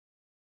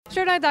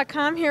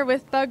ShirtEye.com here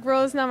with Thug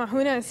Rose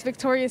Namajunas,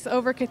 victorious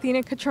over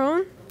Kathina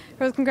Catron.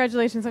 Rose,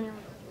 congratulations on your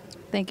win.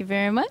 Thank you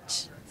very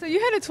much. So you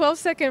had a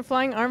 12-second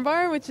flying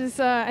armbar, which is,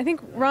 I think,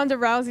 Ronda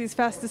Rousey's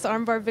fastest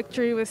armbar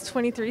victory was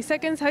 23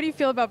 seconds. How do you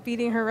feel about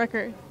beating her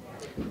record?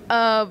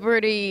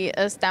 Pretty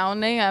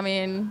astounding. I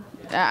mean,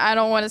 I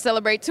don't want to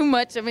celebrate too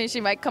much. I mean, she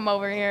might come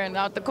over here and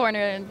out the corner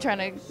and trying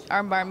to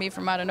armbar me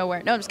from out of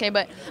nowhere. No, I'm just kidding.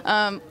 But,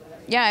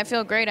 yeah, I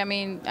feel great. I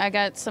mean, I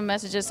got some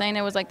messages saying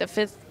it was like the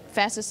 5th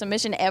fastest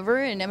submission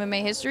ever in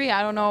MMA history.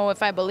 I don't know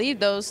if I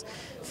believe those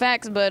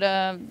facts, but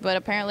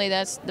apparently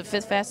that's the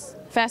 5th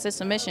fastest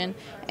submission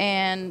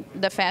and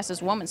the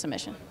fastest woman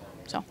submission.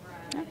 So,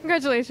 yeah.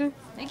 Congratulations.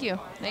 Thank you.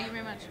 Thank you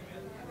very much.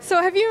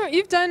 So have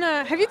you done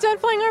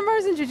flying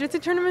armbars in jiu-jitsu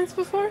tournaments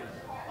before?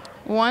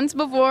 Once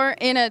before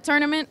in a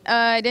tournament.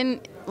 I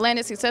didn't land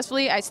it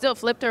successfully. I still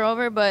flipped her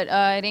over, but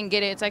I didn't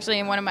get it. It's actually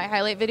in one of my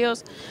highlight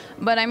videos.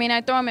 But I mean,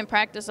 I throw them in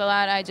practice a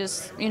lot. I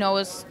just,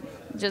 was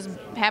just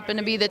happened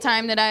to be the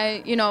time that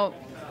I,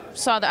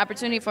 saw the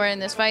opportunity for it in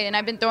this fight. And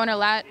I've been throwing her a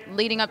lot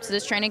leading up to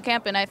this training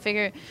camp. And I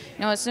figure,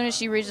 as soon as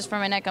she reaches for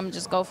my neck, I'm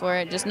just go for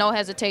it. Just no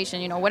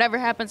hesitation. Whatever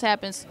happens,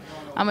 happens.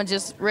 I'm going to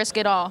just risk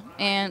it all.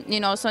 And,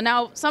 so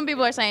now some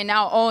people are saying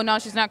now, oh, no,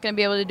 she's not going to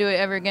be able to do it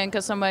ever again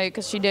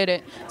because she did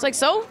it. It's like,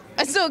 so?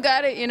 I still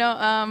got it,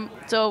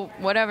 so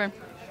whatever.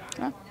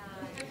 Yeah.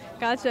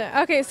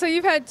 Gotcha. Okay, so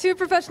you've had 2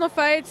 professional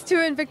fights, 2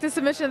 Invictus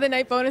Submission of the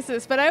Night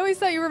bonuses, but I always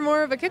thought you were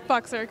more of a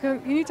kickboxer.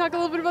 Can you talk a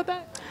little bit about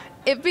that?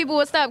 If people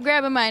would stop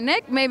grabbing my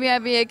neck, maybe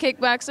I'd be a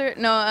kickboxer.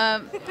 No,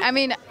 I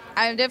mean,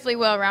 I'm definitely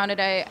well-rounded.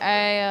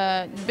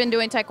 I've been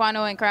doing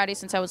taekwondo and karate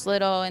since I was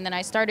little, and then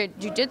I started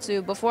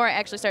jiu-jitsu before I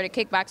actually started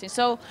kickboxing.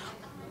 So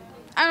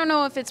I don't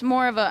know if it's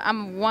more of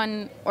I'm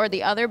one or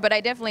the other, but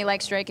I definitely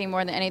like striking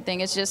more than anything.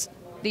 It's just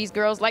these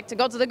girls like to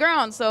go to the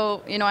ground,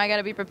 so I got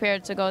to be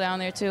prepared to go down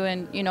there too,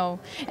 and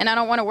and I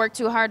don't want to work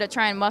too hard to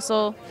try and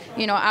muscle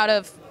out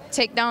of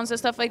takedowns and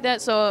stuff like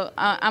that. So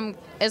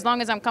as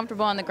long as I'm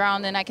comfortable on the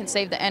ground, then I can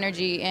save the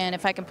energy, and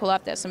if I can pull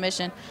off that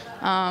submission,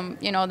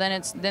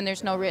 then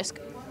there's no risk.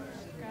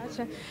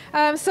 Gotcha.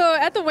 So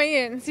at the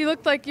weigh-ins, you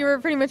looked like you were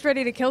pretty much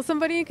ready to kill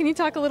somebody. Can you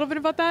talk a little bit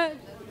about that?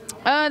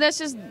 That's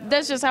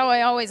just how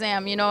I always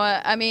am.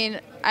 I mean,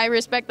 I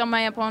respect all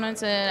my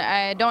opponents, and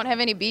I don't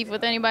have any beef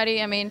with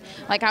anybody. I mean,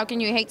 like, how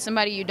can you hate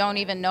somebody you don't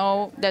even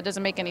know? That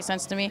doesn't make any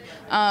sense to me.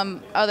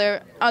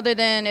 Other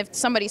than if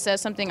somebody says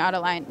something out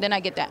of line, then I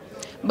get that.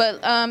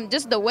 But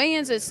just the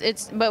weigh-ins,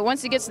 but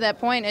once it gets to that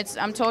point,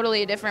 I'm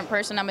totally a different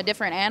person. I'm a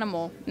different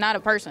animal, not a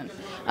person.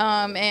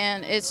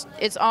 And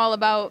it's all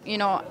about,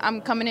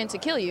 I'm coming in to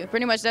kill you.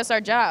 Pretty much that's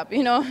our job.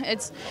 You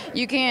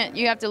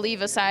have to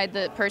leave aside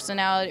the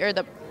personality or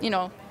the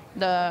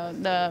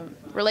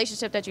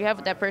relationship that you have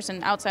with that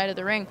person outside of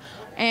the ring.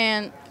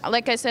 And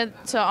like I said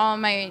to all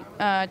my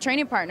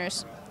training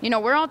partners,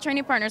 we're all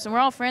training partners and we're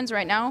all friends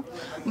right now.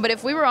 But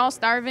if we were all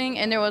starving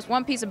and there was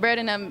one piece of bread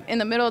in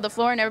the middle of the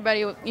floor and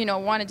everybody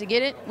wanted to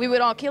get it, we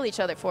would all kill each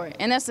other for it.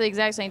 And that's the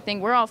exact same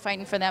thing. We're all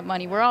fighting for that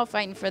money. We're all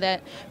fighting for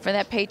that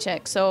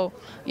paycheck. So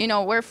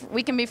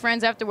we can be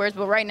friends afterwards,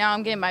 but right now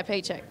I'm getting my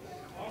paycheck.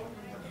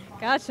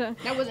 Gotcha.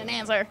 That was an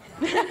answer.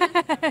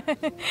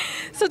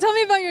 So tell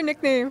me about your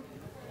nickname.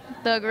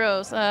 Thug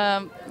Rose.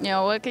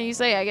 What can you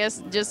say? I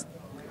guess just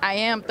I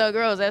am Thug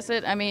Rose. That's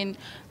it. I mean,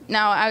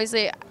 now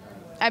obviously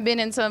I've been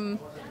in some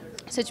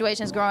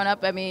situations growing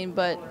up. I mean,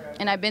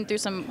 and I've been through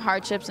some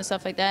hardships and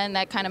stuff like that, and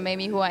that kind of made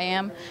me who I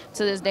am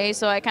to this day.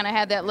 So I kind of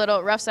had that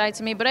little rough side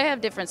to me, but I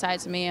have different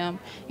sides to me. I'm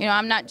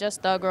not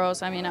just Thug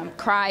Rose. I mean, I'm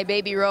cry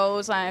baby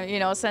Rose.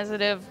 I'm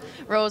sensitive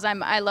Rose.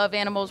 I love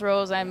animals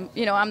Rose. I'm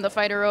the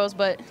fighter Rose,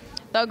 but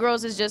Thug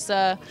Rose is just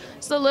a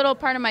little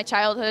part of my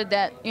childhood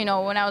that,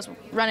 when I was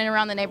running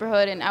around the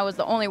neighborhood and I was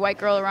the only white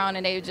girl around,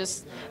 and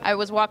I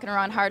was walking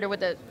around harder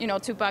with a,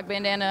 Tupac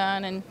bandana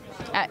on, and,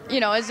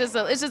 it's just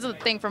a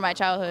thing from my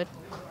childhood.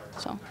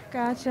 So.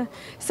 Gotcha.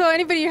 So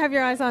anybody you have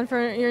your eyes on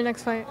for your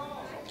next fight?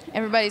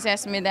 Everybody's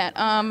asking me that.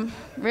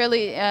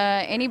 Really,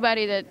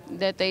 anybody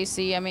that they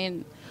see, I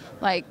mean,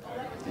 like,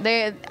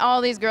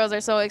 all these girls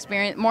are so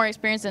more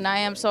experienced than I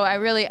am, so I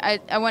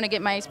want to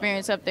get my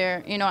experience up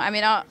there.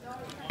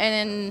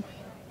 And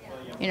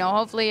then,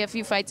 hopefully a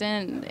few fights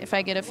in, if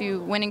I get a few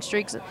winning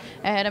streaks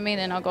ahead of me,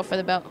 then I'll go for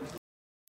the belt.